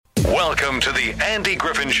Welcome to the Andy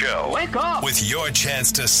Griffin Show. Wake up! With your chance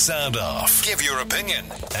to sound off, give your opinion,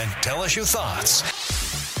 and tell us your thoughts.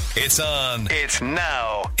 It's on. It's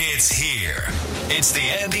now. It's here. It's the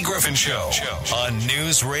Andy Griffin Show on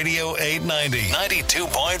News Radio 890,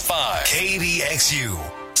 92.5,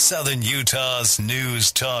 KDXU, Southern Utah's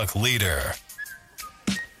news talk leader.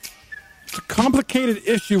 It's a complicated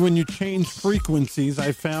issue when you change frequencies.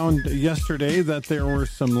 I found yesterday that there were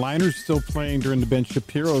some liners still playing during the Ben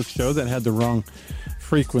Shapiro show that had the wrong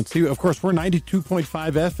frequency. Of course, we're 92.5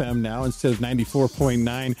 FM now instead of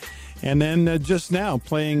 94.9. And then just now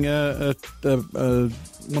playing one of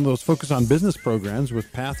those Focus on Business programs with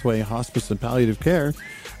Pathway, Hospice, and Palliative Care.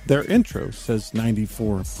 Their intro says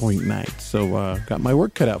 94.9. So got my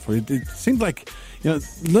work cut out for you. It seems like,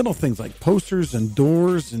 little things like posters and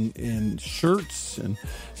doors and shirts. And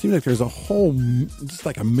it seems like there's just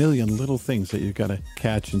like a million little things that you've got to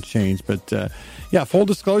catch and change. But full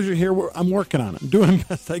disclosure here, I'm working on it. I'm doing the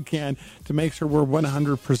best I can to make sure we're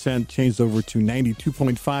 100% changed over to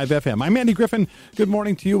 92.5 FM. I'm Andy Griffin. Good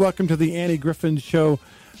morning to you. Welcome to the Andy Griffin Show.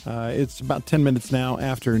 It's about 10 minutes now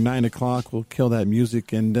after 9 o'clock. We'll kill that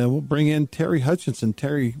music, and we'll bring in Terry Hutchinson.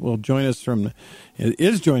 Terry will joining us from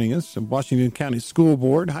Washington County School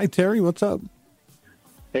Board. Hi, Terry. What's up?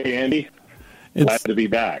 Hey, Andy. Glad to be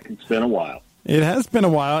back. It's been a while. It has been a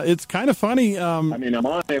while. It's kind of funny. I'm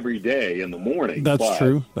on every day in the morning. That's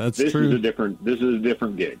true. This is a different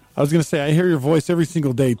gig. I was going to say, I hear your voice every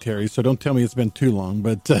single day, Terry, so don't tell me it's been too long.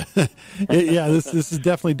 But, this is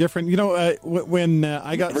definitely different. When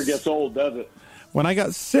I got... Never gets old, does it? When I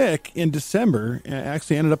got sick in December, I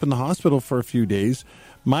actually ended up in the hospital for a few days.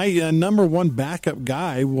 My number one backup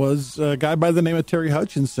guy was a guy by the name of Terry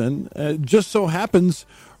Hutchinson. Just so happens,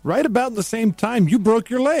 right about the same time, you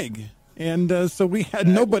broke your leg. And so we had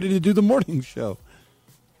nobody to do the morning show.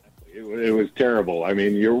 It was terrible. I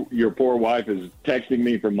mean, your poor wife is texting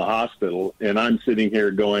me from the hospital, and I'm sitting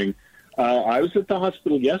here going, I was at the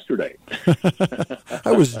hospital yesterday.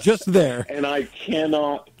 I was just there. And I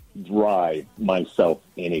cannot drive myself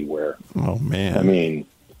anywhere. Oh, man. I mean,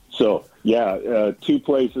 so, two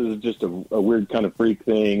places, just a weird kind of freak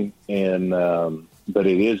thing, and but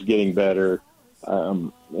it is getting better.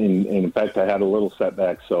 In fact, I had a little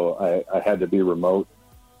setback, so I had to be remote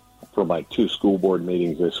for my 2 school board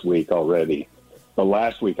meetings this week already. But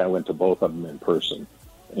last week I went to both of them in person,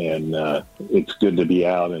 and it's good to be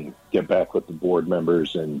out and get back with the board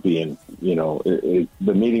members and being, the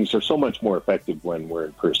meetings are so much more effective when we're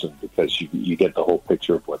in person because you get the whole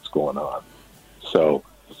picture of what's going on. So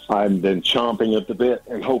I've been chomping at the bit,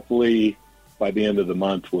 and hopefully by the end of the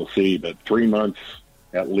month we'll see, but 3 months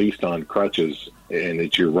at least on crutches, and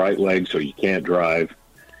it's your right leg, so you can't drive.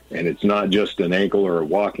 And it's not just an ankle or a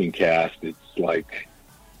walking cast. It's like,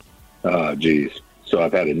 So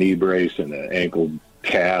I've had a knee brace and an ankle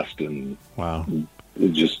cast, and wow,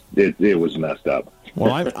 it was messed up.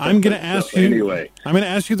 Well, I'm going to ask you. Anyway, I'm going to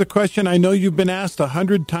ask you the question. I know you've been asked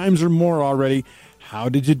 100 times or more already. How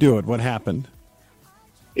did you do it? What happened?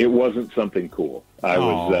 It wasn't something cool. I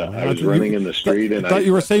was running in the street, and I thought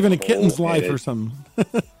you were saving a kitten's life or something.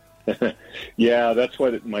 Yeah, that's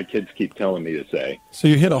what my kids keep telling me to say. So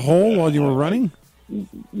you hit a hole while you were running?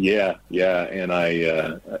 Yeah, and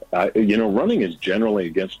I running is generally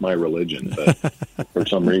against my religion, but for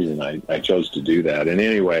some reason I chose to do that. And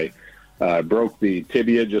anyway, I broke the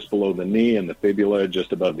tibia just below the knee and the fibula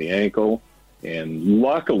just above the ankle, and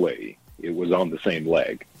luckily it was on the same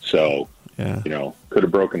leg. So. Yeah. Could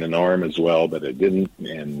have broken an arm as well, but it didn't.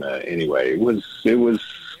 And anyway, it was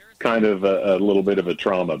kind of a little bit of a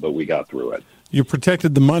trauma, but we got through it. You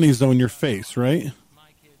protected the monies on your face, right?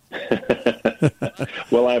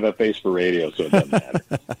 Well, I have a face for radio, so it doesn't matter.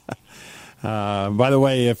 By the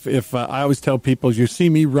way, if I always tell people, as you see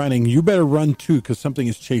me running, you better run too, because something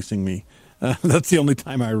is chasing me. That's the only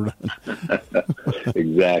time I run.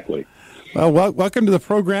 Exactly. Well, welcome to the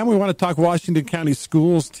program. We want to talk Washington County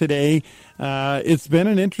schools today. It's been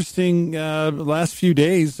an interesting last few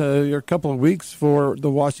days, or a couple of weeks for the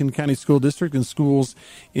Washington County School District and schools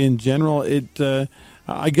in general.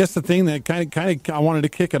 I guess the thing that kind of I wanted to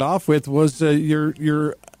kick it off with was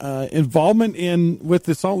your involvement with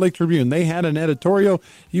the Salt Lake Tribune. They had an editorial.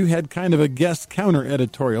 You had kind of a guest counter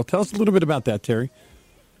editorial. Tell us a little bit about that, Terry.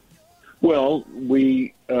 Well,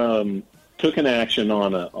 we took an action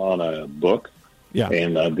on a book,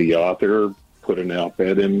 and the author put an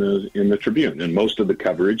op-ed in the Tribune, and most of the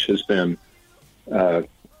coverage has been, I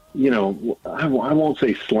won't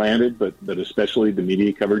say slanted, but especially the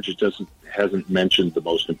media coverage, hasn't mentioned the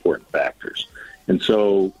most important factors. And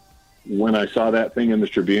so when I saw that thing in the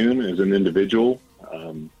Tribune as an individual,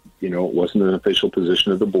 it wasn't an official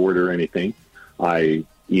position of the board or anything. I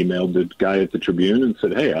emailed the guy at the Tribune and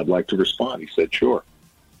said, hey, I'd like to respond. He said, sure.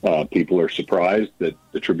 People are surprised that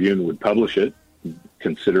the Tribune would publish it,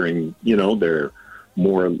 considering, they're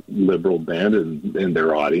more liberal bent in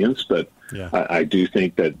their audience. But yeah. I do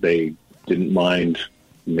think that they didn't mind,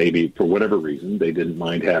 maybe for whatever reason, they didn't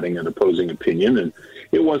mind having an opposing opinion. And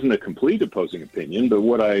it wasn't a complete opposing opinion, but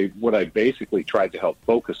what I basically tried to help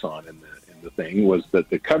focus on in the thing was that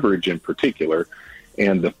the coverage in particular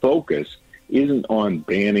and the focus isn't on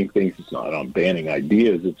banning things. It's not on banning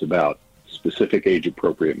ideas. It's about specific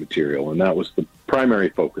age-appropriate material, and that was the primary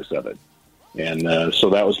focus of it. And so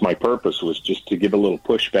that was my purpose, was just to give a little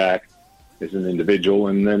pushback as an individual.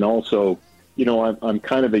 And then also, I'm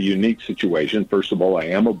kind of a unique situation. First of all, I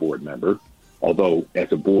am a board member, although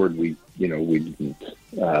as a board, we didn't,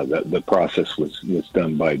 the process was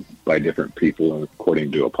done by different people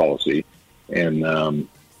according to a policy. And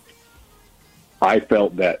I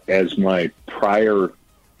felt that as my prior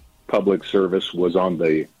public service was on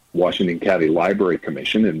the Washington County Library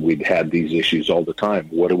Commission, and we'd had these issues all the time.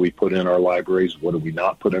 What do we put in our libraries? What do we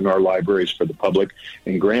not put in our libraries for the public?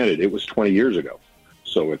 And granted, it was 20 years ago.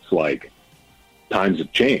 So it's like times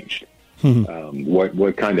have changed.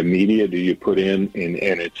 What kind of media do you put in? And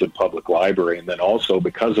it's a public library. And then also,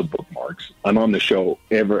 because of bookmarks, I'm on the show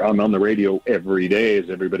I'm on the radio every day, as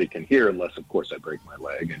everybody can hear, unless of course I break my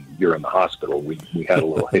leg and you're in the hospital. We had a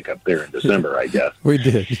little hiccup there in December, I guess. We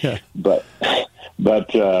did, yeah. But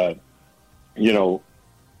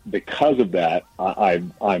because of that,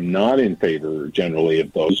 I'm not in favor generally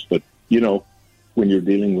of those. But when you're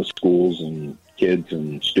dealing with schools and kids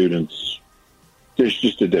and students, there's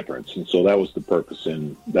just a difference. And so that was the purpose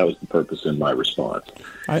in my response.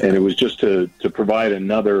 And it was just to provide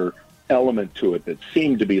another element to it that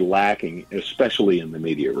seemed to be lacking, especially in the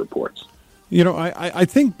media reports. I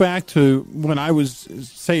think back to when I was,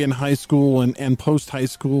 say, in high school and post-high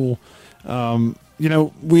school.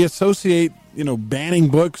 We associate, banning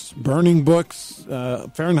books, burning books,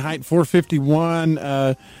 Fahrenheit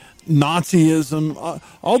 451, Nazism,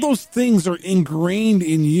 all those things are ingrained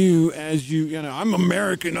in you as I'm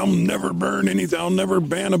American, I'll never burn anything, I'll never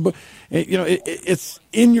ban a book. It's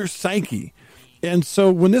in your psyche. And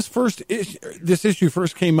so when this issue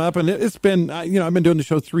first came up, and it's been, I've been doing the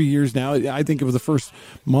show 3 years now. I think it was the first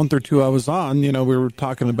month or two I was on, we were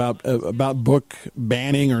talking about book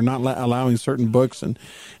banning or not allowing certain books.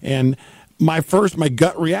 And my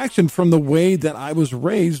gut reaction from the way that I was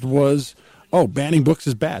raised was, oh, banning books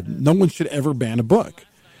is bad. No one should ever ban a book.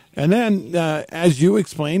 And then, as you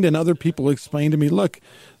explained and other people explained to me, look,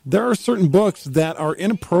 there are certain books that are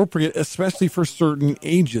inappropriate, especially for certain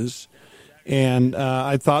ages. And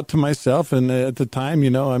I thought to myself, and at the time,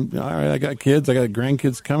 I'm all right, I got kids, I got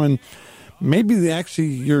grandkids coming. Maybe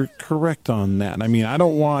you're correct on that. I mean,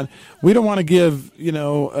 we don't want to give,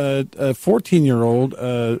 a 14-year-old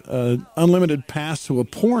unlimited pass to a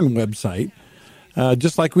porn website.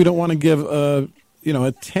 Just like we don't want to give a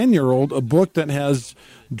 10-year-old a book that has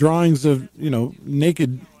drawings of,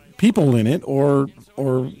 naked people in it or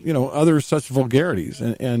other such vulgarities.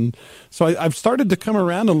 And so I've started to come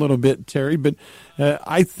around a little bit, Terry, but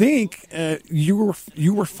I think you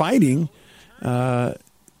were fighting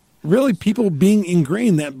really people being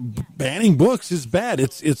ingrained that banning books is bad.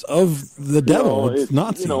 It's of the devil. It's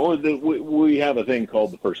Nazi. We have a thing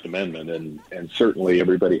called the First Amendment, and certainly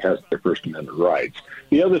everybody has their First Amendment rights.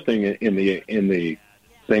 The other thing in the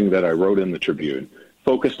thing that I wrote in the Tribune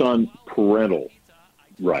focused on parental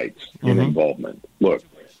rights and involvement. Look,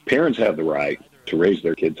 parents have the right to raise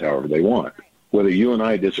their kids however they want, whether you and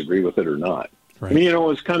I disagree with it or not. Right. I mean,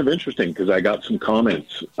 it's kind of interesting because I got some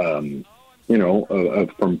comments from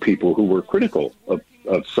people who were critical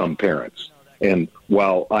of some parents. And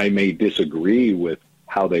while I may disagree with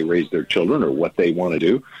how they raise their children or what they want to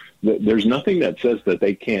do, there's nothing that says that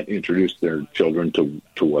they can't introduce their children to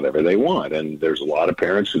whatever they want. And there's a lot of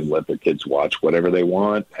parents who let their kids watch whatever they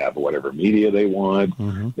want, have whatever media they want.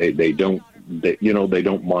 They don't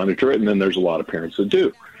monitor it. And then there's a lot of parents that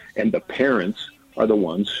do. And the parents are the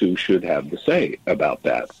ones who should have the say about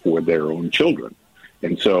that for their own children.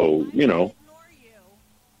 And so,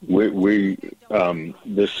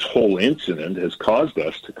 this whole incident has caused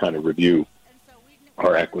us to kind of review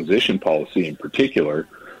our acquisition policy in particular,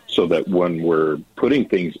 so that when we're putting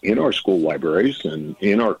things in our school libraries and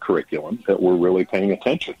in our curriculum, that we're really paying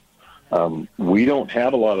attention. We don't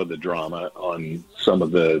have a lot of the drama on some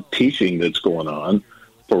of the teaching that's going on.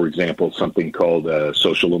 For example, something called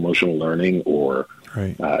social emotional learning or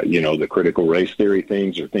right. The critical race theory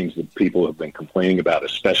things, or things that people have been complaining about,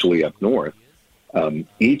 especially up north.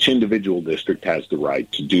 Each individual district has the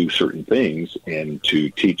right to do certain things and to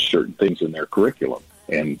teach certain things in their curriculum.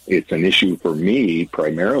 And it's an issue for me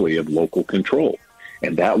primarily of local control.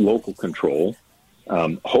 And that local control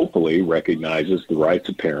hopefully recognizes the rights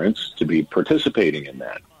of parents to be participating in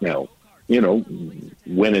that. Now,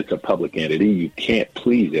 when it's a public entity, you can't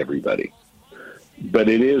please everybody. But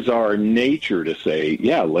it is our nature to say,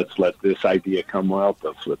 yeah, let's let this idea come out,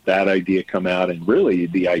 let's let that idea come out, and really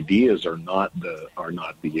the ideas are not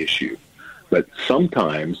the issue. But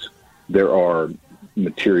sometimes there are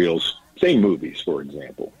materials, say movies, for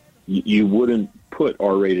example. You wouldn't put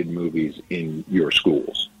R-rated movies in your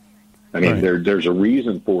schools. I mean, right. There's a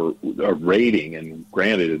reason for a rating, and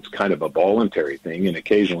granted, it's kind of a voluntary thing, and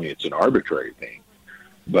occasionally it's an arbitrary thing.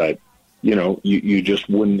 But you just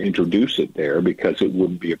wouldn't introduce it there because it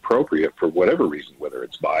wouldn't be appropriate for whatever reason, whether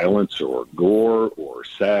it's violence or gore or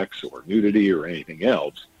sex or nudity or anything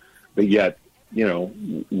else. But yet,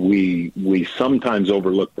 we sometimes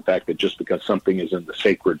overlook the fact that just because something is in the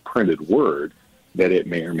sacred printed word, that it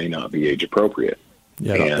may or may not be age appropriate.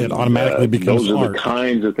 Yeah, and it automatically becomes those are art. The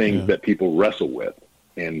kinds of things that people wrestle with.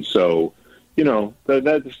 And so,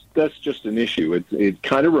 that's just an issue. It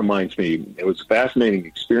kind of reminds me, it was a fascinating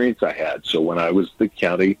experience I had. So when I was the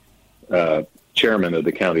county chairman of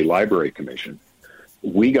the County Library Commission,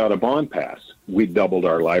 we got a bond passed. We doubled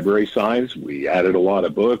our library size. We added a lot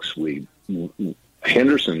of books.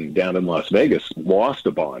 Henderson down in Las Vegas lost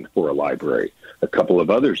a bond for a library. A couple of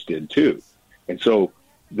others did too. And so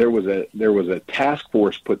there was a task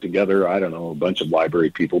force put together, I don't know, a bunch of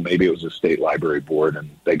library people, maybe it was a state library board, and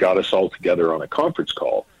they got us all together on a conference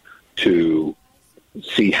call to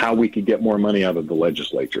see how we could get more money out of the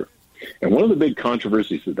legislature. And one of the big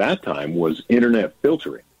controversies at that time was internet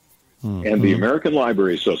filtering. Mm-hmm. And the American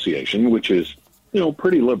Library Association, which is,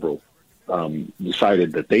 pretty liberal,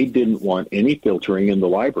 decided that they didn't want any filtering in the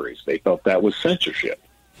libraries. They felt that was censorship.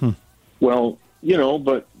 Well,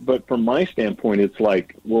 but from my standpoint, it's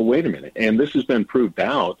like, well, wait a minute. And this has been proved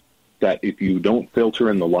out that if you don't filter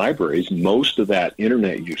in the libraries, most of that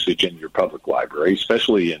internet usage in your public library,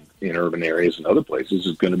 especially in urban areas and other places,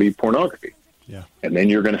 is going to be pornography. Yeah. And then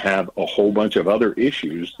you're going to have a whole bunch of other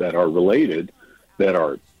issues that are related that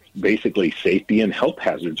are basically safety and health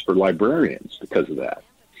hazards for librarians because of that.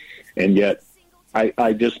 And yet,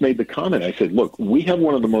 I just made the comment. I said, look, we have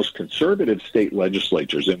one of the most conservative state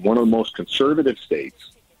legislatures in one of the most conservative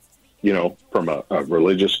states, from a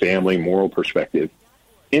religious, family, moral perspective,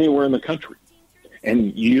 anywhere in the country.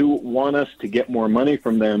 And you want us to get more money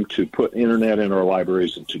from them to put internet in our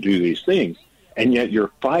libraries and to do these things, and yet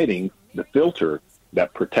you're fighting the filter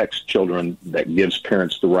that protects children, that gives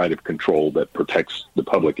parents the right of control, that protects the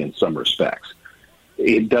public in some respects.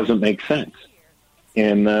 It doesn't make sense.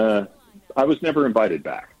 And I was never invited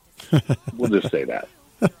back. We'll just say that.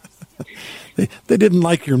 They didn't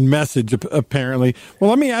like your message, apparently. Well,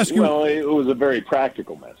 let me ask you. Well, it was a very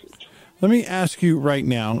practical message. Let me ask you right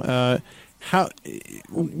now,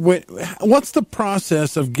 what's the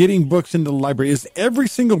process of getting books into the library? Is every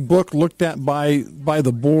single book looked at by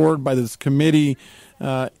the board, by this committee?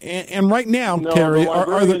 And right now, no, Terry, the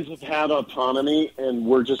librarians have had autonomy, and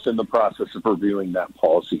we're just in the process of reviewing that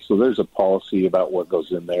policy. So there's a policy about what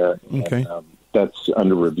goes in there. Okay. And, that's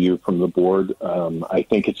under review from the board. I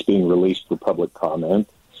think it's being released for public comment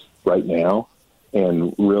right now.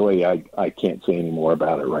 And really, I can't say any more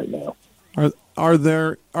about it right now. Are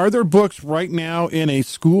there books right now in a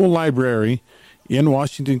school library in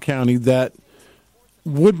Washington County that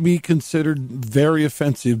would be considered very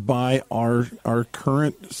offensive by our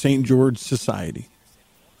current St. George Society,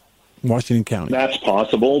 Washington County? That's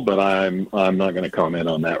possible, but I'm not going to comment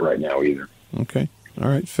on that right now either. Okay. All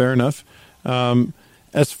right. Fair enough.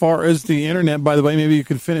 As far as the internet, by the way, maybe you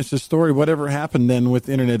could finish the story. Whatever happened then with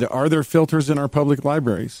the internet? Are there filters in our public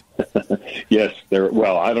libraries? Yes.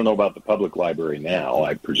 Well, I don't know about the public library now.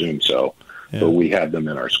 I presume so. Yeah. But we have them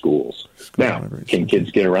in our schools. Now, can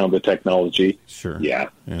kids get around the technology? Sure. Yeah,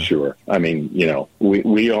 sure. I mean,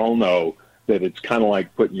 we all know that it's kind of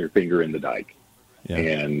like putting your finger in the dike. Yeah.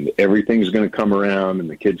 And everything's going to come around, and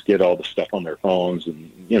the kids get all the stuff on their phones.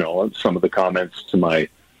 And, some of the comments to my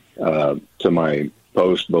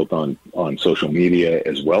post, both on social media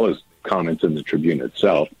as well as comments in the Tribune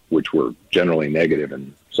itself, which were generally negative,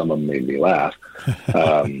 and some of them made me laugh.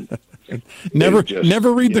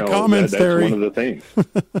 Never read the comments, that's Terry. One of the things.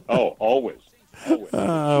 Oh, always.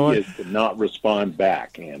 The key is to not respond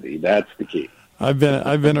back, Andy. That's the key. I've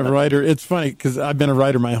been a writer. It's funny because I've been a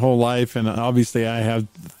writer my whole life, and obviously I have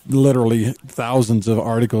literally thousands of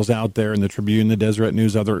articles out there in the Tribune, the Deseret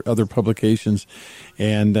News, other publications,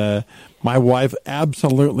 and My wife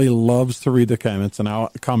absolutely loves to read the comments, and I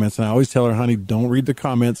always tell her, honey, don't read the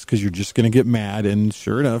comments because you're just going to get mad. And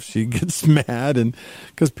sure enough, she gets mad, and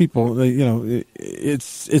because people,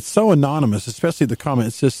 it's so anonymous, especially the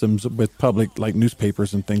comment systems with public, like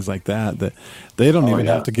newspapers and things like that, that they don't even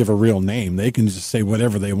have to give a real name. They can just say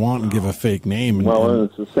whatever they want and give a fake name. And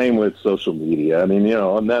it's the same with social media. I mean,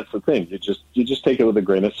 and that's the thing. You just take it with a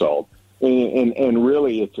grain of salt, and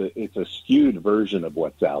really, it's a skewed version of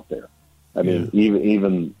what's out there. I mean,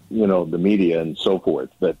 even the media and so forth.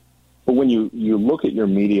 But when you look at your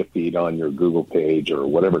media feed on your Google page or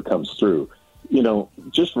whatever comes through,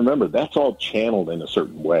 just remember that's all channeled in a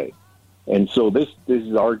certain way. And so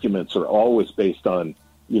these arguments are always based on,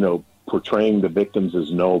 portraying the victims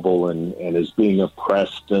as noble and as being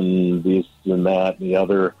oppressed and this and that and the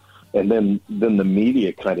other. And then the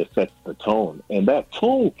media kind of sets the tone. And that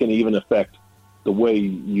tone can even affect the way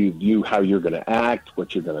you view how you're going to act,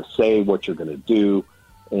 what you're going to say, what you're going to do,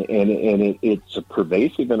 and it's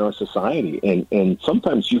pervasive in our society. And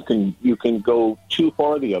sometimes you can go too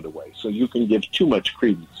far the other way. So you can give too much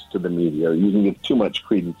credence to the media, or you can give too much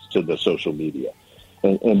credence to the social media,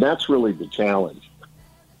 and that's really the challenge.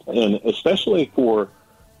 And especially for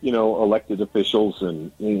elected officials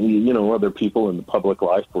and other people in the public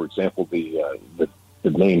life. For example, the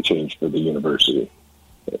name change for the university.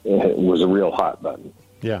 It was a real hot button.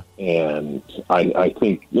 Yeah. And I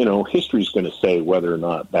think, history's going to say whether or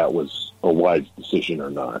not that was a wise decision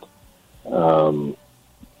or not. The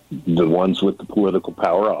ones with the political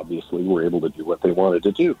power, obviously, were able to do what they wanted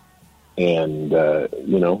to do. And,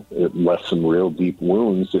 it left some real deep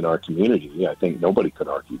wounds in our community. I think nobody could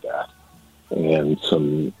argue that. And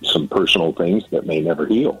some personal things that may never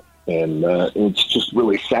heal. And it's just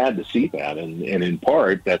really sad to see that. And in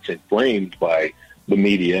part, that's inflamed by the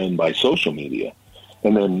media and by social media.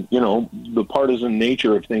 And then, the partisan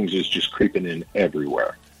nature of things is just creeping in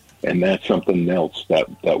everywhere. And that's something else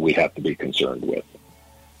that we have to be concerned with.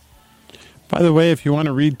 By the way, if you want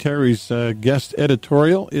to read Terry's guest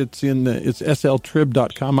editorial, it's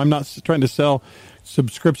sltrib.com. I'm not trying to sell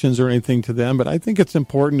subscriptions or anything to them, but I think it's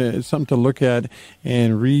important. It's something to look at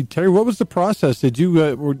and read. Terry, what was the process? Did you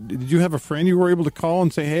have a friend you were able to call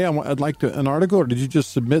and say, hey, I'd like an article, or did you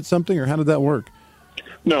just submit something, or how did that work?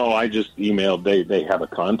 No, I just emailed. They have a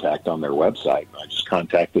contact on their website. I just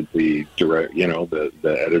contacted the direct,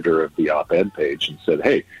 the editor of the op-ed page and said,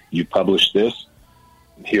 hey, you published this.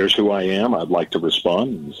 Here's who I am. I'd like to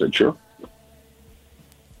respond. And he said, sure.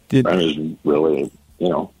 That was really,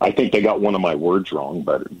 I think they got one of my words wrong,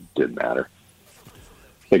 but it didn't matter.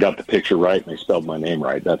 They got the picture right and they spelled my name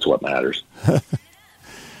right. That's what matters.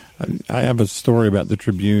 I have a story about the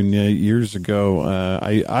Tribune years ago.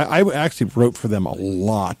 I actually wrote for them a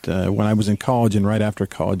lot when I was in college and right after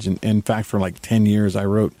college. And in fact, for like 10 years, I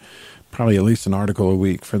wrote probably at least an article a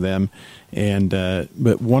week for them. And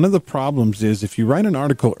but one of the problems is if you write an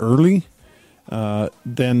article early,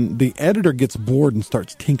 then the editor gets bored and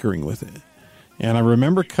starts tinkering with it. And I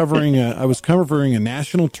remember I was covering a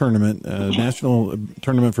national tournament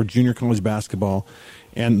for junior college basketball.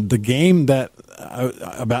 And the game that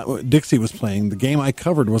about what Dixie was playing, the game I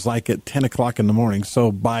covered was like at 10 o'clock in the morning.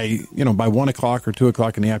 So by 1 o'clock or 2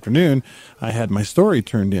 o'clock in the afternoon, I had my story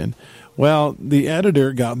turned in. Well, the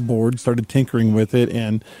editor got bored, started tinkering with it,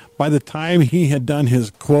 and by the time he had done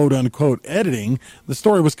his quote-unquote editing, the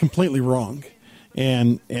story was completely wrong.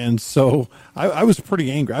 And so I was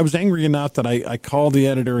pretty angry. I was angry enough that I called the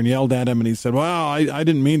editor and yelled at him, and he said, well, I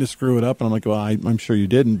didn't mean to screw it up. And I'm like, well, I'm sure you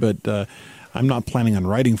didn't, but I'm not planning on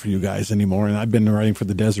writing for you guys anymore, and I've been writing for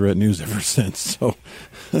the Deseret News ever since. So,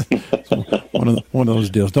 one of those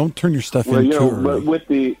deals. Don't turn your stuff in too early.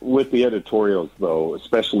 But with the editorials, though,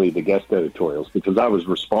 especially the guest editorials, because I was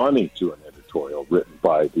responding to an editorial written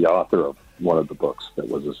by the author of one of the books that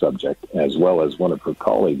was a subject, as well as one of her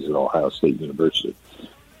colleagues at Ohio State University,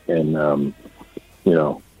 and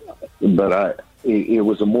it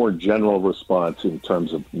was a more general response in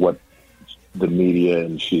terms of what the media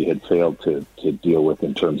and she had failed to deal with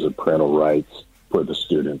in terms of parental rights for the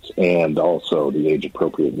students and also the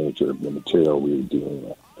age-appropriate nature of the material we were dealing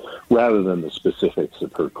with, rather than the specifics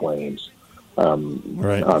of her claims.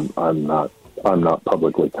 Right. I'm not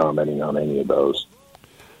publicly commenting on any of those.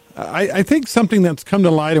 I think something that's come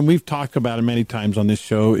to light, and we've talked about it many times on this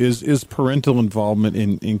show, is parental involvement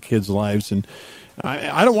in kids' lives. And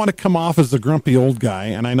I don't want to come off as the grumpy old guy,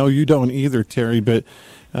 and I know you don't either, Terry, but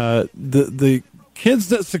the kids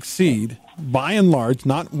that succeed, by and large,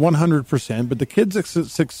 not 100%, but the kids that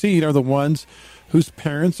succeed are the ones whose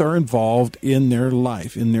parents are involved in their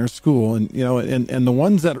life, in their school. And, and the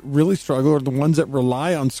ones that really struggle are the ones that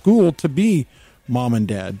rely on school to be mom and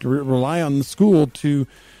dad. Rely on the school to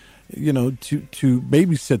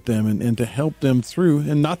babysit them and to help them through.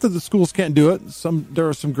 And not that the schools can't do it. There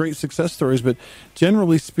are some great success stories, but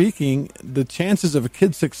generally speaking, the chances of a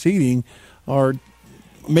kid succeeding are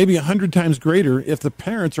maybe 100 times greater if the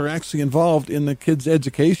parents are actually involved in the kid's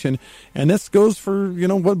education. And this goes for,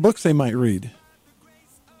 what books they might read.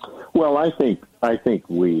 Well, I think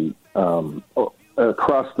we,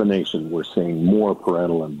 across the nation, we're seeing more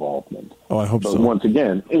parental involvement. Oh, I hope but so. Once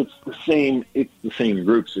again, it's the same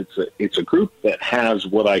groups. It's a group that has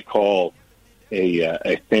what I call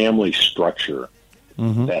a family structure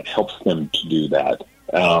that helps them to do that.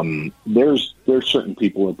 There's certain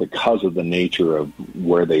people, because of the nature of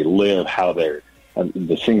where they live, how they're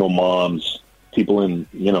the single moms, people in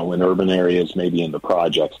urban areas, maybe in the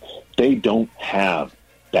projects, they don't have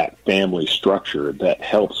that family structure that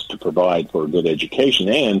helps to provide for a good education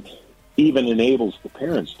and even enables the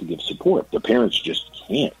parents to give support. The parents just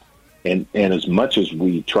can't. And as much as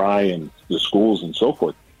we try in the schools and so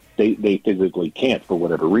forth, they physically can't for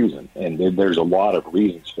whatever reason. And there's a lot of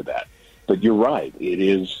reasons for that. But you're right. It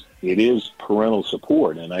is parental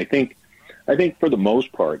support. And I think for the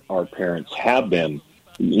most part, our parents have been,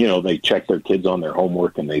 they check their kids on their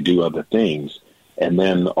homework and they do other things. And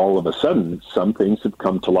then all of a sudden, some things have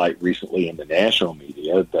come to light recently in the national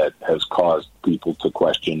media that has caused people to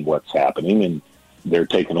question what's happening, and they're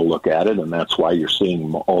taking a look at it, and that's why you're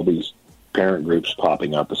seeing all these parent groups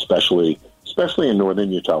popping up, especially in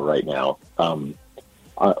northern Utah right now.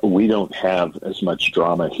 We don't have as much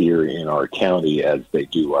drama here in our county as they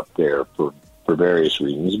do up there for various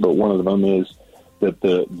reasons, but one of them is that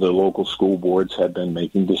the local school boards have been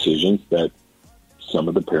making decisions that some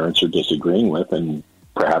of the parents are disagreeing with, and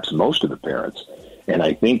perhaps most of the parents. And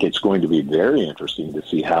I think it's going to be very interesting to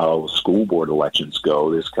see how school board elections go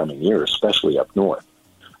this coming year, especially up north.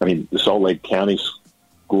 I mean, the Salt Lake County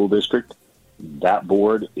School District, that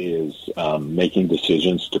board is making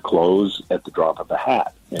decisions to close at the drop of a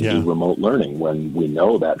hat and do remote learning when we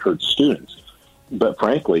know that hurts students. But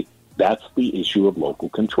frankly, that's the issue of local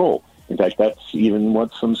control. In fact, that's even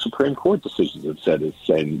what some Supreme Court decisions have said, is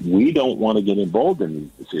saying we don't want to get involved in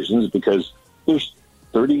these decisions because there's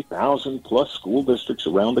 30,000 plus school districts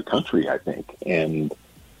around the country, I think. And,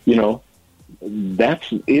 it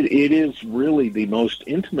is really the most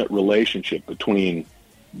intimate relationship between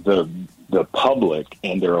the public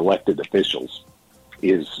and their elected officials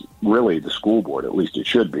is really the school board, at least it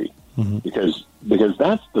should be, because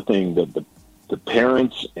that's the thing that the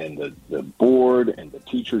parents and the board and the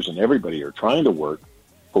teachers and everybody are trying to work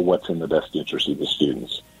for what's in the best interest of the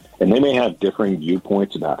students. And they may have differing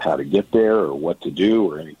viewpoints about how to get there or what to do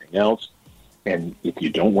or anything else. And if you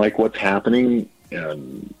don't like what's happening,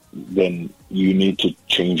 then you need to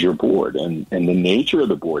change your board. And the nature of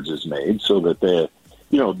the boards is made so that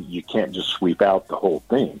you can't just sweep out the whole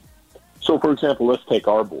thing. So, for example, let's take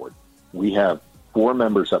our board. We have 4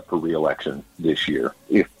 members up for re-election this year,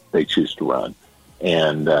 if they choose to run.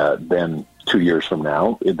 And then 2 years from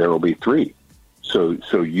now, there will be 3. So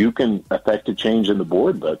you can affect a change in the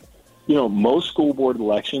board. But, most school board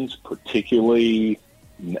elections, particularly,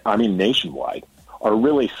 nationwide, are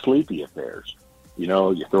really sleepy affairs.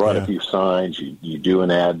 You throw out a few signs, you do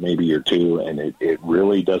an ad maybe or two, and it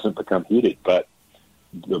really doesn't become heated. But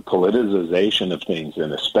the politicization of things,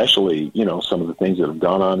 and especially, some of the things that have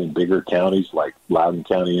gone on in bigger counties like Loudoun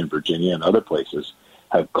County in Virginia and other places,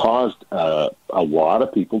 have caused a lot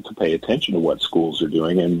of people to pay attention to what schools are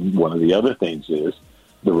doing. And one of the other things is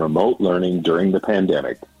the remote learning during the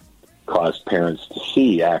pandemic caused parents to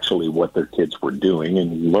see actually what their kids were doing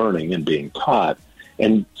and learning and being taught.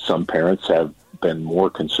 And some parents have been more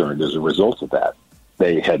concerned as a result of that.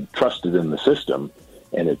 They had trusted in the system,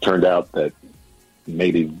 and it turned out that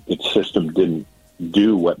maybe the system didn't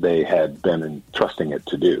do what they had been entrusting it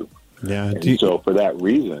to do. Yeah. So for that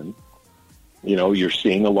reason, you're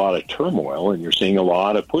seeing a lot of turmoil and you're seeing a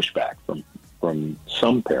lot of pushback from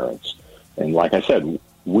some parents. And like I said,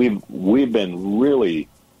 we've been really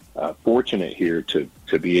fortunate here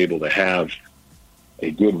to be able to have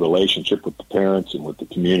a good relationship with the parents and with the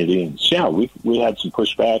community. And we had some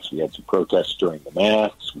pushbacks. We had some protests during the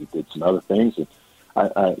masks. We did some other things. And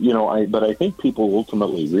but I think people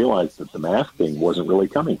ultimately realized that the mask thing wasn't really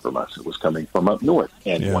coming from us. It was coming from up north.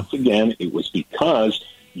 And once again, it was because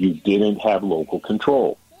you didn't have local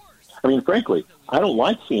control. I mean, frankly, I don't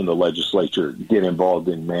like seeing the legislature get involved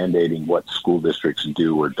in mandating what school districts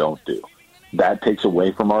do or don't do. That takes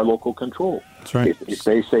away from our local control. That's right. If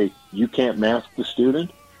they say you can't mask the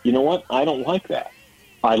student, you know what? I don't like that.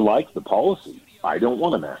 I like the policy. I don't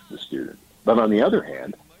want to mask the student. But on the other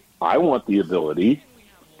hand, I want the ability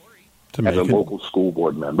as a local school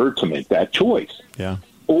board member to make that choice. Yeah.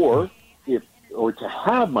 Or to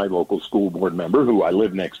have my local school board member who I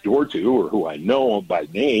live next door to or who I know by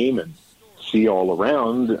name and see all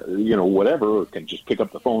around, whatever, or can just pick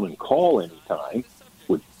up the phone and call anytime,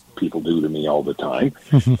 which people do to me all the time,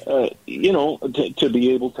 to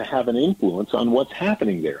be able to have an influence on what's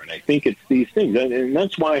happening there. And I think it's these things. And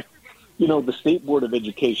that's why, the State Board of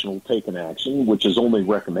Education will take an action, which is only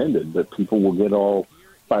recommended, but people will get all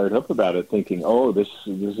fired up about it thinking, oh, this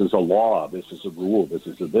is a law, this is a rule, this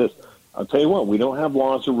is a this. I'll tell you what, we don't have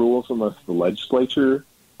laws or rules unless the legislature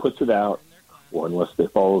puts it out or unless they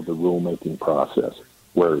follow the rulemaking process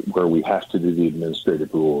where we have to do the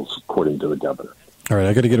administrative rules according to the governor. All right,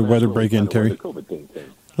 I got to get a weather break in, Terry.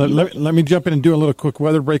 Let me jump in and do a little quick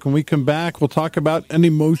weather break. When we come back, we'll talk about an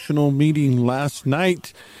emotional meeting last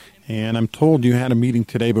night. And I'm told you had a meeting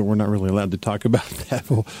today, but we're not really allowed to talk about that.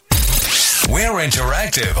 We're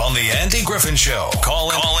interactive on the Andy Griffin Show. Call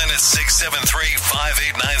in at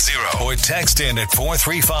 673-5890 or text in at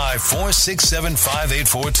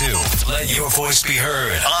 435-467-5842. Let your voice be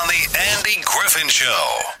heard on the Andy Griffin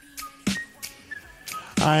Show.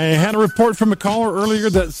 I had a report from a caller earlier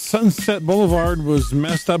that Sunset Boulevard was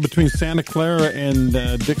messed up between Santa Clara and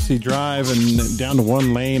Dixie Drive and down to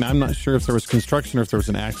one lane. I'm not sure if there was construction or if there was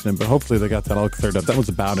an accident, but hopefully they got that all cleared up. That was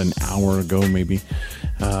about an hour ago, maybe.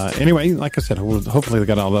 Anyway, like I said, hopefully they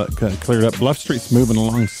got all that cleared up. Bluff Street's moving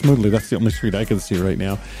along smoothly. That's the only street I can see right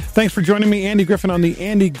now. Thanks for joining me, Andy Griffin, on the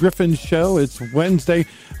Andy Griffin Show. It's Wednesday.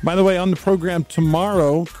 By the way, on the program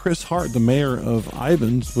tomorrow, Chris Hart, the mayor of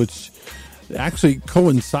Ivins, which actually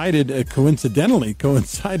coincidentally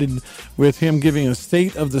coincided with him giving a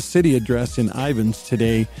State of the City address in Ivins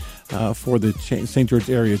today for the St. George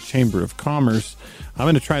Area Chamber of Commerce. I'm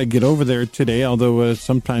going to try to get over there today, although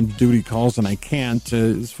sometimes duty calls and I can't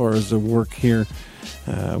as far as the work here.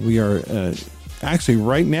 We are actually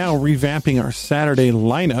right now revamping our Saturday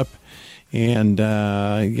lineup. And,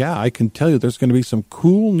 I can tell you there's going to be some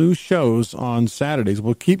cool new shows on Saturdays.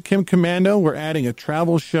 We'll keep Kim Commando. We're adding a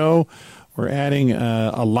travel show. We're adding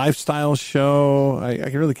a lifestyle show. I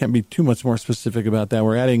really can't be too much more specific about that.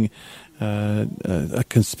 We're adding a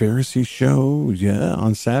conspiracy show,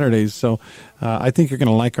 on Saturdays. So I think you're going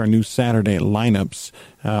to like our new Saturday lineups.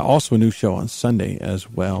 Also a new show on Sunday as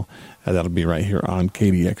well. That'll be right here on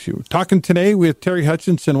KDXU. Talking today with Terry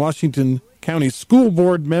Hutchinson, Washington County School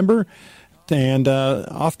Board member, and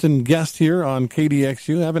often guest here on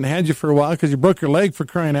KDXU. I haven't had you for a while because you broke your leg, for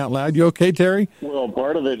crying out loud. You okay, Terry? Well,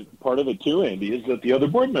 part of it too, Andy, is that the other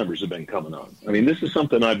board members have been coming on. I mean, this is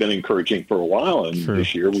something I've been encouraging for a while, and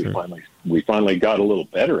this year we finally got a little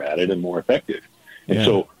better at it and more effective. And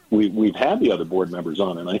so we've had the other board members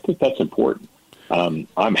on, and I think that's important.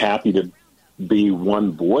 I'm happy to be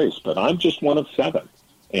one voice, but I'm just one of seven.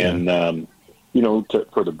 And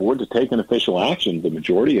for the board to take an official action, the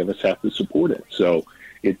majority of us have to support it. So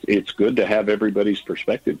it's good to have everybody's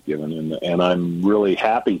perspective given, and I'm really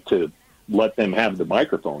happy to let them have the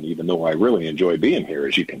microphone, even though I really enjoy being here,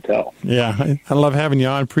 as you can tell. Yeah, I love having you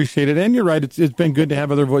on. Appreciate it. And you're right. It's been good to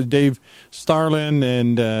have other voices. Dave Sterling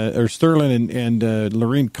and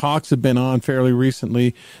Lorene Cox have been on fairly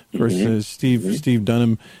recently. Of course, Steve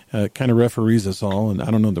Dunham kind of referees us all, and I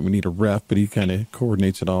don't know that we need a ref, but he kind of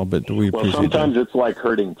coordinates it all. But we appreciate sometimes that. It's like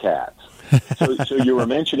herding cats. So you were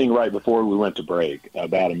mentioning right before we went to break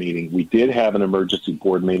about a meeting. We did have an emergency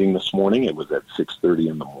board meeting this morning. It was at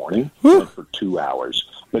 6:30 in the morning for 2 hours,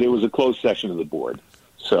 but it was a closed session of the board.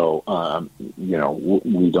 So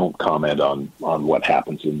we don't comment on what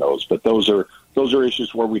happens in those. But those are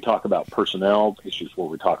issues where we talk about personnel, issues where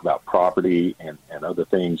we talk about property and other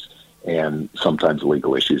things, and sometimes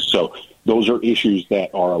legal issues. So those are issues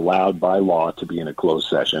that are allowed by law to be in a closed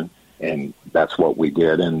session. And that's what we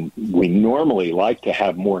did. And we normally like to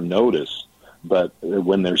have more notice, but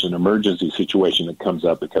when there's an emergency situation that comes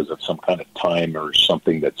up because of some kind of time or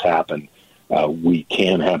something that's happened, we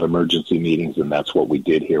can have emergency meetings, and that's what we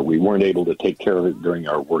did here. We weren't able to take care of it during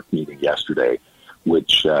our work meeting yesterday,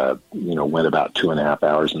 which went about 2.5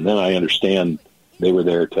 hours. And then I understand they were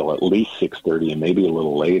there till at least 6:30 and maybe a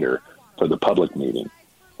little later for the public meeting.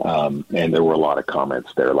 And there were a lot of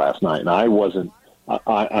comments there last night. And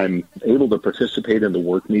I'm able to participate in the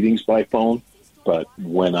work meetings by phone, but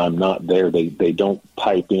when I'm not there, they don't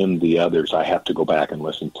pipe in the others. I have to go back and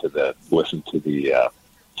listen to the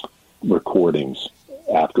recordings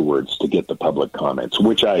afterwards to get the public comments,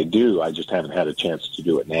 which I do. I just haven't had a chance to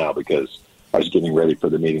do it now because I was getting ready for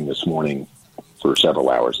the meeting this morning for several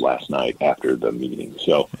hours last night after the meeting.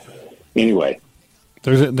 So anyway,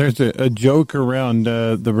 There's a joke around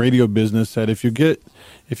the radio business that if you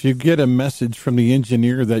get a message from the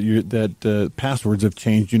engineer that passwords have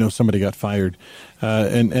changed, somebody got fired.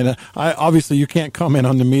 I obviously you can't comment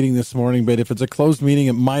on the meeting this morning, but if it's a closed meeting,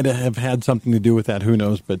 it might have had something to do with that. Who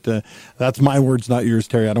knows? But that's my words, not yours,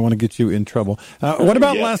 Terry. I don't want to get you in trouble. What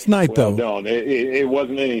about last night, though? No, it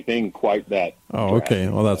wasn't anything quite that. Oh, okay.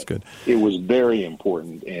 Well, that's good. It was very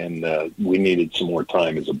important, and we needed some more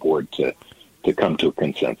time as a board to come to a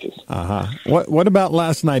consensus. What about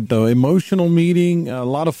last night, though? Emotional meeting, a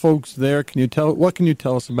lot of folks there. What can you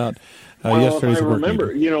tell us about yesterday's work meeting?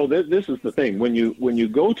 Remember, this is the thing. When you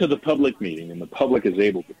go to the public meeting and the public is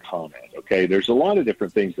able to comment, okay, there's a lot of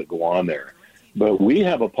different things that go on there. But we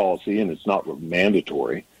have a policy, and it's not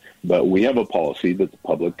mandatory, but we have a policy that the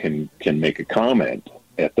public can make a comment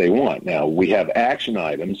if they want. Now, we have action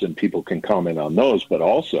items, and people can comment on those, but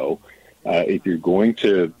also if you're going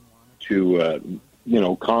to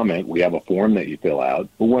comment, we have a form that you fill out.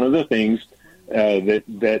 But one of the things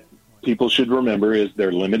that people should remember is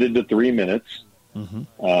they're limited to 3 minutes,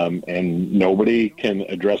 and nobody can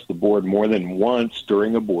address the board more than once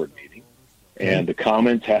during a board meeting. And the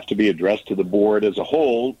comments have to be addressed to the board as a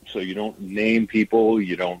whole, so you don't name people,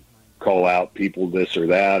 you don't call out people this or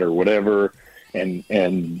that or whatever. And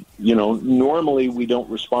normally we don't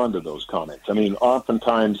respond to those comments. I mean,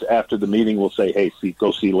 oftentimes after the meeting we'll say, hey,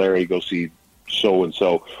 go see Larry, go see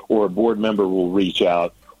so-and-so, or a board member will reach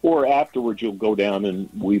out, or afterwards you'll go down, and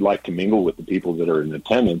we like to mingle with the people that are in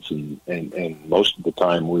attendance, and most of the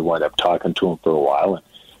time we wind up talking to them for a while and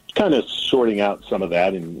kind of sorting out some of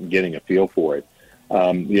that and getting a feel for it.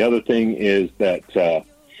 The other thing is that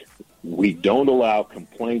we don't allow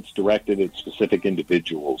complaints directed at specific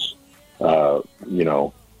individuals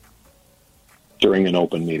during an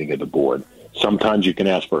open meeting of the board. Sometimes you can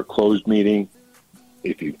ask for a closed meeting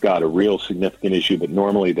if you've got a real significant issue, but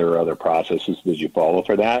normally there are other processes that you follow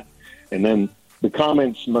for that. And then the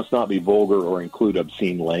comments must not be vulgar or include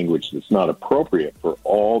obscene language that's not appropriate for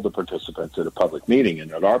all the participants at a public meeting.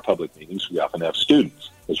 And at our public meetings, we often have students,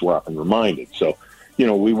 as we're often reminded. So,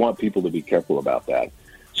 we want people to be careful about that.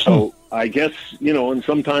 So I guess, and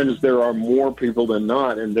sometimes there are more people than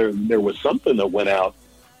not, and there was something that went out,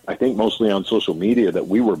 I think mostly on social media, that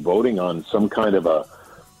we were voting on some kind of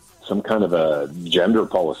a gender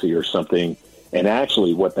policy or something. And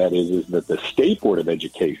actually what that is that the State Board of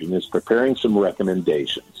Education is preparing some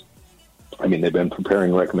recommendations. I mean, they've been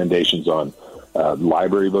preparing recommendations on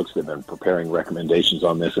library books. They've been preparing recommendations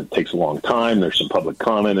on this. It takes a long time. There's some public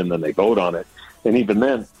comment, and then they vote on it. And even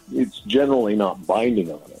then, it's generally not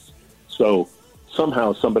binding on us. So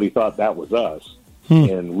somehow somebody thought that was us.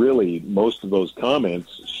 And really, most of those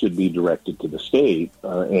comments should be directed to the state.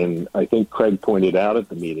 And I think Craig pointed out at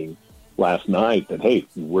the meeting last night that, hey,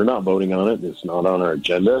 we're not voting on it. It's not on our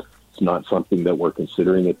agenda. It's not something that we're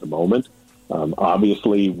considering at the moment.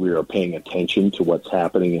 Obviously, we are paying attention to what's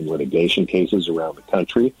happening in litigation cases around the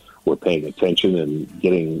country. We're paying attention and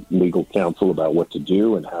getting legal counsel about what to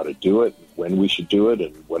do and how to do it, when we should do it,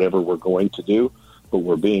 and whatever we're going to do. But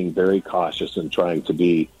we're being very cautious and trying to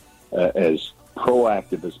be as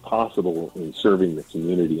proactive as possible in serving the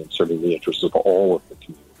community and serving the interests of all of the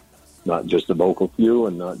community, not just a vocal few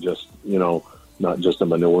and not just a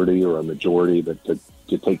minority or a majority, but to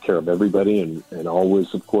take care of everybody. And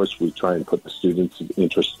always, of course, we try and put the students'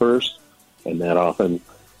 interest first, and that often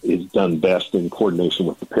is done best in coordination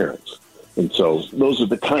with the parents. And so those are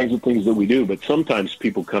the kinds of things that we do. But sometimes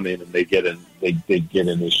people come in and they get an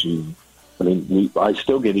issue. I mean, I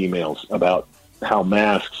still get emails about how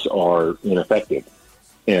masks are ineffective.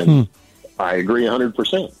 And I agree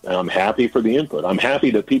 100%. I'm happy for the input. I'm happy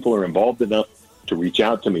that people are involved enough to reach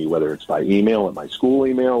out to me, whether it's by email at my school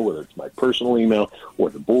email, whether it's my personal email, or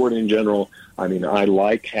the board in general. I mean, I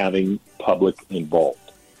like having public involved.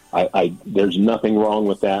 There's nothing wrong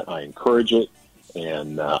with that. I encourage it,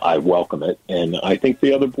 and I welcome it. And I think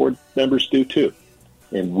the other board members do too.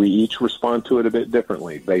 And we each respond to it a bit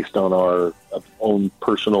differently based on our own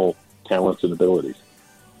personal talents and abilities.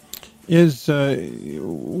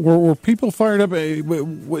 Were people fired up?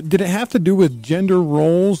 Did it have to do with gender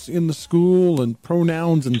roles in the school and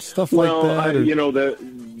pronouns and stuff like that? Well,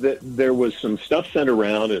 there was some stuff sent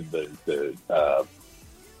around, and there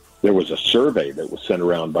was a survey that was sent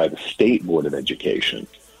around by the State Board of Education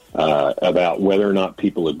about whether or not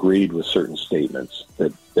people agreed with certain statements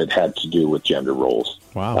that had to do with gender roles.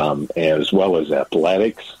 Wow. As well as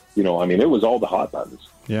athletics. It was all the hot buttons.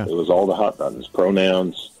 Yeah. It was all the hot buttons,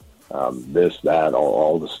 pronouns, this, that,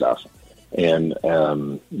 all the stuff. And,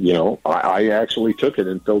 I actually took it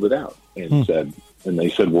and filled it out and said, and they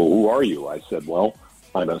said, well, who are you? I said, well,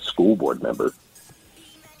 I'm a school board member.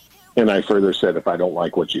 And I further said, if I don't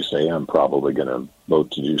like what you say, I'm probably going to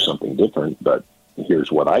vote to do something different. But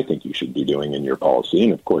here's what I think you should be doing in your policy.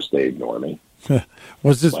 And, of course, they ignore me.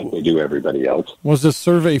 Was this like they do everybody else? Was this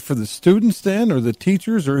survey for the students then, or the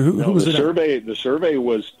teachers, or who was it? The survey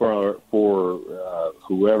was for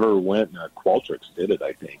whoever went. Qualtrics did it,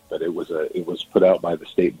 I think, but it was put out by the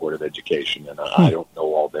State Board of Education, and I don't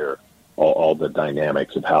know all the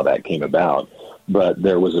dynamics of how that came about. But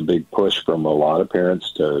there was a big push from a lot of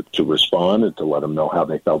parents to respond and to let them know how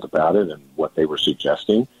they felt about it and what they were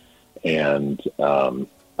suggesting. And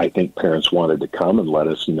I think parents wanted to come and let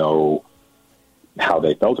us know how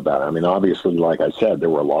they felt about it. I mean, obviously, like I said, there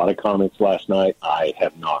were a lot of comments last night. I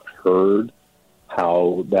have not heard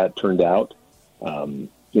how that turned out.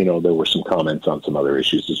 There were some comments on some other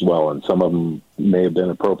issues as well, and some of them may have been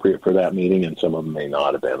appropriate for that meeting, and some of them may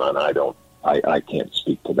not have been, and I can't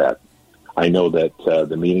speak to that. I know that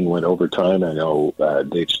the meeting went over time. I know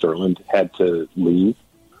Dave Sterland had to leave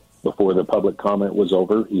before the public comment was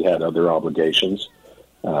over. He had other obligations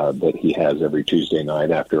that he has every Tuesday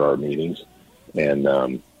night after our meetings.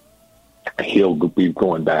 And he'll be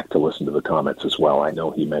going back to listen to the comments as well. I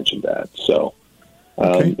know he mentioned that. So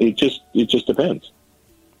it just depends.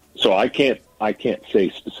 So I can't say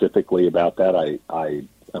specifically about that. I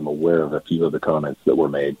am aware of a few of the comments that were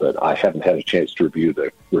made, but I haven't had a chance to review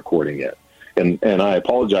the recording yet. And I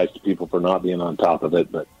apologize to people for not being on top of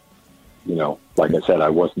it, but like I said, I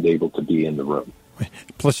wasn't able to be in the room.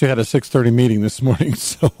 Plus, you had a 6:30 meeting this morning,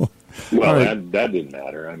 so. Well, right. that didn't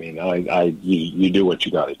matter. I mean, you do what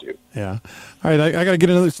you got to do. Yeah. All right, I got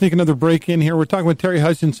to sneak another break in here. We're talking with Terry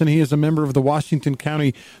Hutchinson. He is a member of the Washington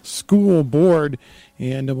County School Board,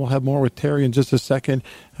 and we'll have more with Terry in just a second.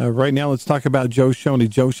 Right now, let's talk about Joe Shoney.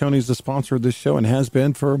 Joe Shoney is the sponsor of this show and has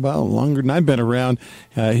been for, longer than I've been around.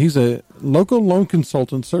 He's a local loan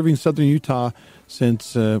consultant serving Southern Utah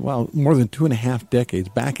since, more than 2.5 decades,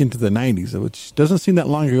 back into the 90s, which doesn't seem that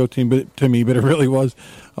long ago to me, but it really was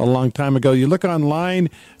a long time ago. You look online,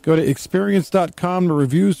 go to experience.com. The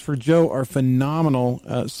reviews for Joe are phenomenal.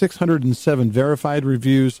 607 verified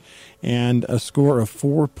reviews and a score of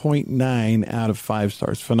 4.9 out of 5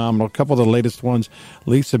 stars. Phenomenal. A couple of the latest ones.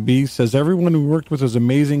 Lisa B. says, everyone who worked with was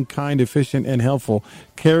amazing, kind, efficient, and helpful.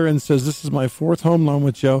 Karen says, this is my 4th home loan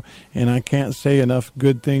with Joe, and I can't say enough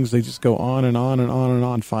good things. They just go on and on and on and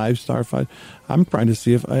on. 5-star, 5. I'm trying to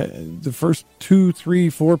see if the first 2, 3,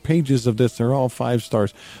 4 pages of this are all 5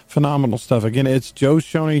 stars. Phenomenal stuff. Again, it's Joe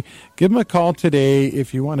Shoney. Give him a call today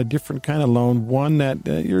if you want a different kind of loan, one that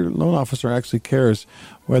your loan officer actually cares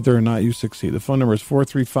whether or not you succeed. The phone number is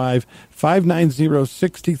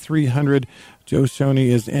 435-590-6300. Joe Shoney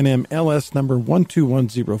is NMLS number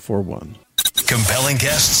 121041. Compelling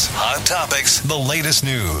guests, hot topics, the latest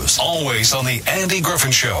news. Always on the Andy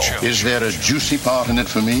Griffin Show. Is there a juicy part in it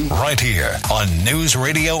for me? Right here on News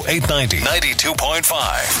Radio 890, 92.5,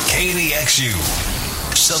 KDXU.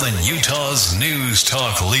 Southern Utah's news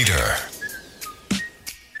talk leader.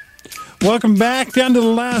 Welcome back. Down to the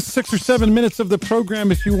last 6 or 7 minutes of the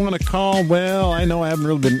program. If you want to call, well, I know I haven't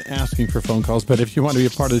really been asking for phone calls, but if you want to be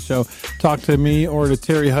a part of the show, talk to me or to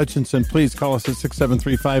Terry Hutchinson, please call us at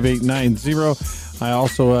 673-5890. I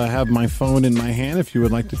also have my phone in my hand if you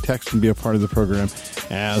would like to text and be a part of the program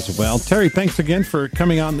as well. Terry, thanks again for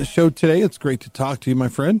coming on the show today. It's great to talk to you, my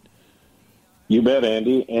friend. You bet,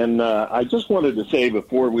 Andy. And I just wanted to say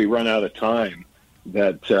before we run out of time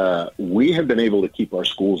that we have been able to keep our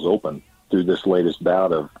schools open through this latest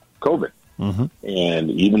bout of COVID. Mm-hmm.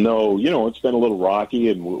 And even though, it's been a little rocky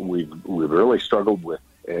and we've really struggled with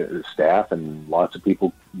staff and lots of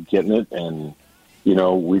people getting it. And,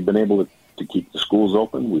 we've been able to keep the schools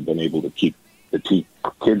open. We've been able to keep the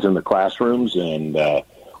kids in the classrooms, and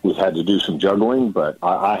we've had to do some juggling, but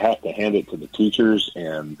I have to hand it to the teachers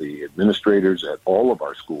and the administrators at all of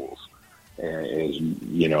our schools.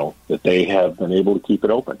 That they have been able to keep it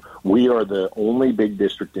open. We are the only big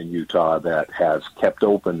district in Utah that has kept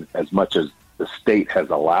open as much as the state has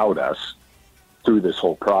allowed us through this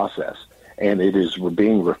whole process. And it is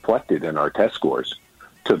being reflected in our test scores.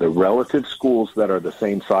 To the relative schools that are the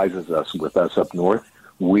same size as us, with us up north,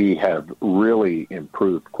 we have really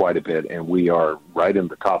improved quite a bit, and we are right in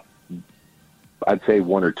the top, I'd say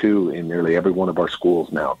 1 or 2 in nearly every one of our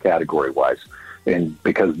schools now, category-wise. And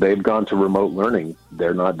because they've gone to remote learning,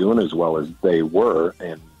 they're not doing as well as they were.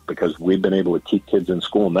 And because we've been able to keep kids in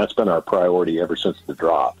school, and that's been our priority ever since the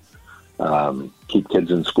drop, keep kids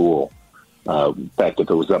in school. In fact, if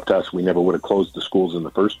it was up to us, we never would have closed the schools in the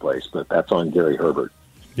first place, but that's on Gary Herbert.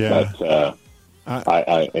 Yeah. But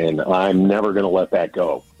I'm never going to let that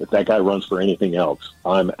go. If that guy runs for anything else,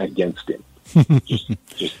 I'm against him. just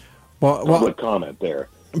public comment there.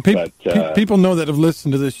 People know that have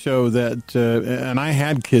listened to this show that, and I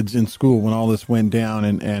had kids in school when all this went down,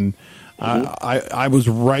 and I was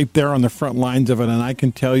right there on the front lines of it, and I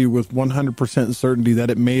can tell you with 100% certainty that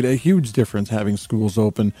it made a huge difference having schools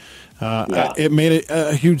open. It made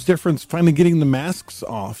a huge difference finally getting the masks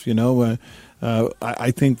off.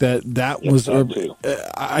 I think that was.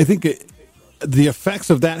 I think the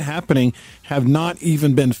effects of that happening have not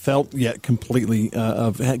even been felt yet completely,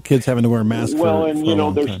 of kids having to wear masks. Well,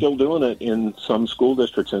 they're still doing it in some school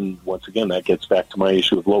districts, and once again, that gets back to my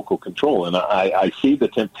issue of local control. And I see the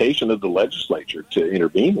temptation of the legislature to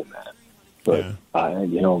intervene in that, but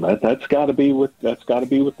that's got to be with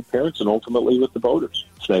the parents and ultimately with the voters.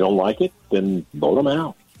 If they don't like it, then vote them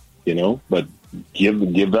out. But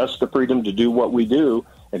give us the freedom to do what we do,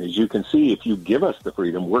 and as you can see, if you give us the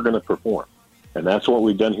freedom, we're going to perform. And that's what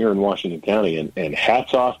we've done here in Washington County. And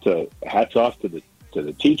hats off to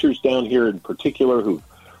the teachers down here in particular, who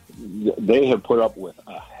they have put up with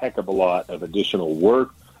a heck of a lot of additional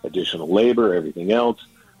work, additional labor, everything else,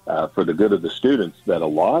 for the good of the students, that a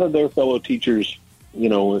lot of their fellow teachers,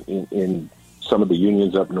 in some of the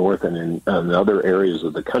unions up north and in other areas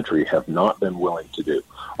of the country have not been willing to do.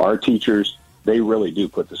 Our teachers, they really do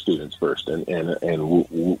put the students first,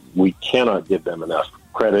 and we cannot give them enough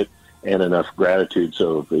credit and enough gratitude.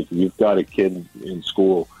 So if you've got a kid in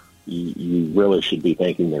school, you really should be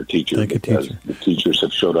thanking their teachers, because the teachers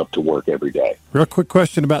have showed up to work every day. Real quick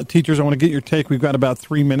question about teachers. I want to get your take. We've got about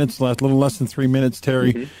 3 minutes left, a little less than 3 minutes,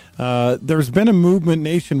 Terry. There's been a movement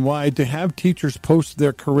nationwide to have teachers post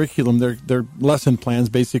their curriculum, their lesson plans,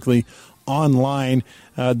 basically, online.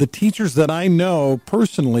 The teachers that I know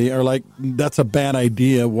personally are like, that's a bad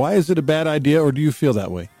idea. Why is it a bad idea, or do you feel that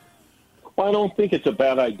way? Well, I don't think it's a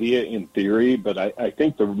bad idea in theory, but I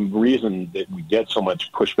think the reason that we get so much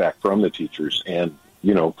pushback from the teachers and,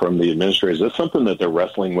 from the administrators, that's something that they're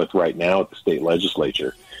wrestling with right now at the state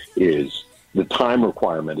legislature, is the time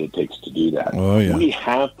requirement it takes to do that. Oh, yeah. We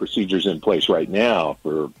have procedures in place right now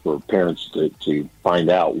for parents to find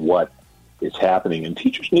out what is happening, and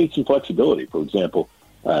teachers need some flexibility. For example,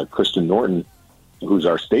 Kristen Norton, who's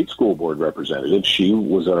our state school board representative, she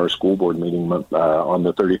was at our school board meeting on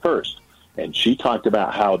the 31st. And she talked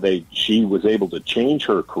about how she was able to change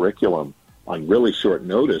her curriculum on really short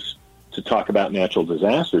notice to talk about natural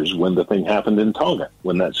disasters when the thing happened in Tonga,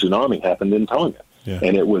 when that tsunami happened in Tonga. Yeah.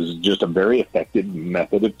 And it was just a very effective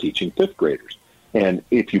method of teaching fifth graders. And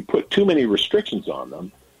if you put too many restrictions on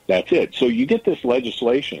them, that's it. So you get this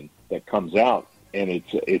legislation that comes out, and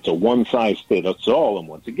it's a one-size-fits-all. And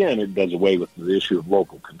once again, it does away with the issue of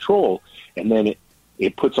local control. And then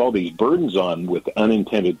it puts all these burdens on with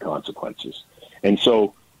unintended consequences. And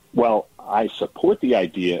so, while I support the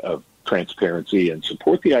idea of transparency and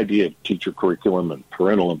support the idea of teacher curriculum and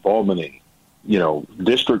parental involvement in,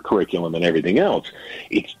 district curriculum and everything else,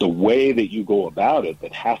 it's the way that you go about it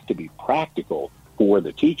that has to be practical for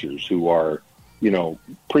the teachers who are,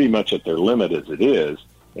 pretty much at their limit as it is.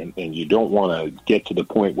 And you don't want to get to the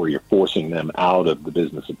point where you're forcing them out of the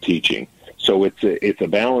business of teaching. So it's a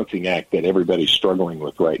balancing act that everybody's struggling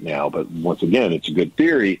with right now. But once again, it's a good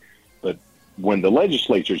theory. But when the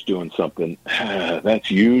legislature's doing something, that's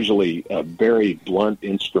usually a very blunt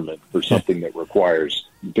instrument for something that requires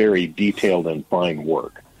very detailed and fine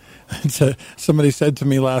work. So somebody said to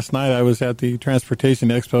me last night, I was at the Transportation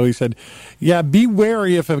Expo, he said, yeah, be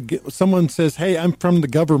wary if someone says, hey, I'm from the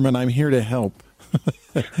government, I'm here to help.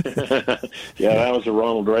 Yeah, that was a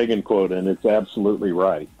Ronald Reagan quote, and it's absolutely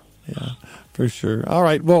right. Yeah, for sure. All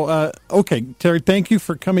right. Well, okay, Terry, thank you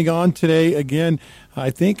for coming on today. Again, I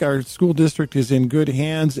think our school district is in good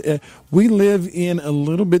hands. We live in a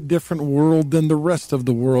little bit different world than the rest of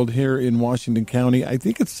the world here in Washington County. I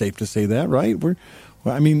think it's safe to say that, right?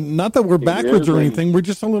 Not that we're backwards or anything. We're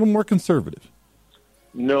just a little more conservative.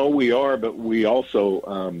 No, we are, but we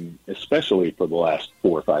also, especially for the last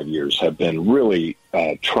 4 or 5 years, have been really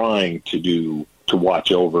trying to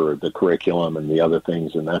watch over the curriculum and the other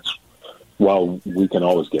things, and that's, while we can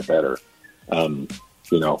always get better,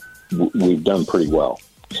 we've done pretty well.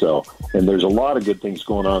 So, and there's a lot of good things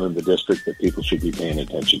going on in the district that people should be paying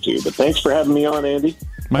attention to. But thanks for having me on, Andy.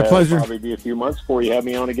 My pleasure. It'll probably be a few months before you have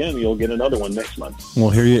me on again. You'll get another one next month. We'll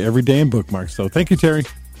hear you every day in bookmarks. So thank you, Terry.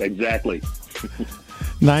 Exactly.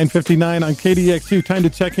 9:59 on KDXQ. Time to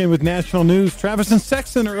check in with national news. Travis and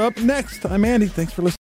Sexton are up next. I'm Andy. Thanks for listening.